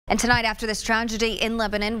And tonight, after this tragedy in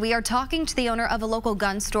Lebanon, we are talking to the owner of a local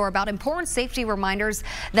gun store about important safety reminders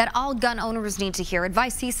that all gun owners need to hear.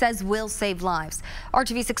 Advice he says will save lives.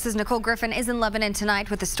 RTV6's Nicole Griffin is in Lebanon tonight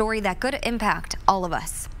with a story that could impact all of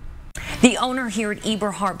us. The owner here at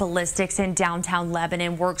Eberhard Ballistics in downtown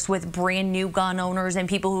Lebanon works with brand new gun owners and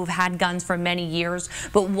people who've had guns for many years.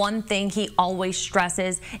 But one thing he always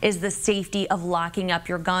stresses is the safety of locking up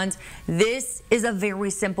your guns. This is a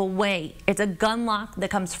very simple way. It's a gun lock that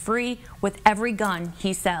comes free with every gun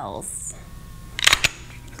he sells.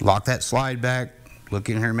 Lock that slide back. Look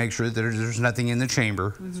in here, make sure that there's nothing in the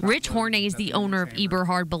chamber. Rich Horney is the owner of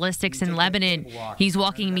Eberhard Ballistics in Lebanon. He's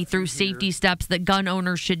walking me through safety steps that gun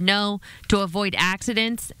owners should know to avoid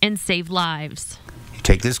accidents and save lives. You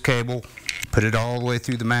take this cable, put it all the way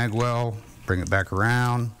through the mag well, bring it back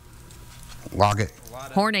around, lock it.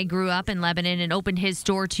 Horney grew up in Lebanon and opened his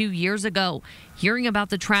store 2 years ago. Hearing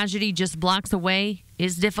about the tragedy just blocks away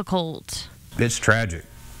is difficult. It's tragic.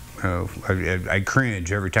 I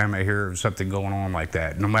cringe every time I hear of something going on like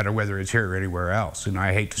that, no matter whether it's here or anywhere else. And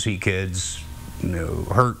I hate to see kids,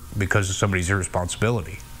 hurt because of somebody's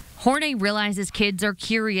irresponsibility. Horney realizes kids are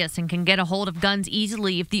curious and can get a hold of guns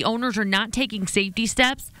easily if the owners are not taking safety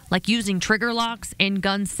steps like using trigger locks and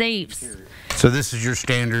gun safes. So this is your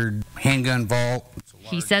standard handgun vault.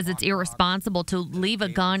 He says it's irresponsible to leave a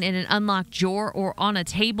gun in an unlocked drawer or on a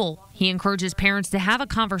table. He encourages parents to have a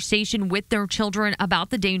conversation with their children about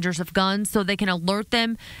the dangers of guns so they can alert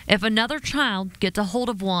them if another child gets a hold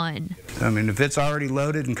of one. I mean, if it's already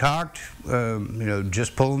loaded and cocked,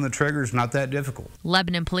 just pulling the trigger is not that difficult.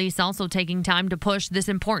 Lebanon police also taking time to push this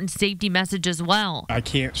important safety message as well. I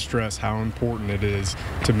can't stress how important it is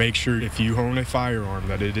to make sure if you own a firearm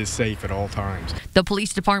that it is safe at all times. The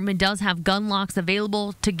police department does have gun locks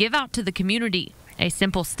available to give out to the community. A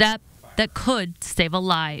simple step that could save a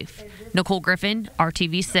life. Nicole Griffin,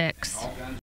 RTV6.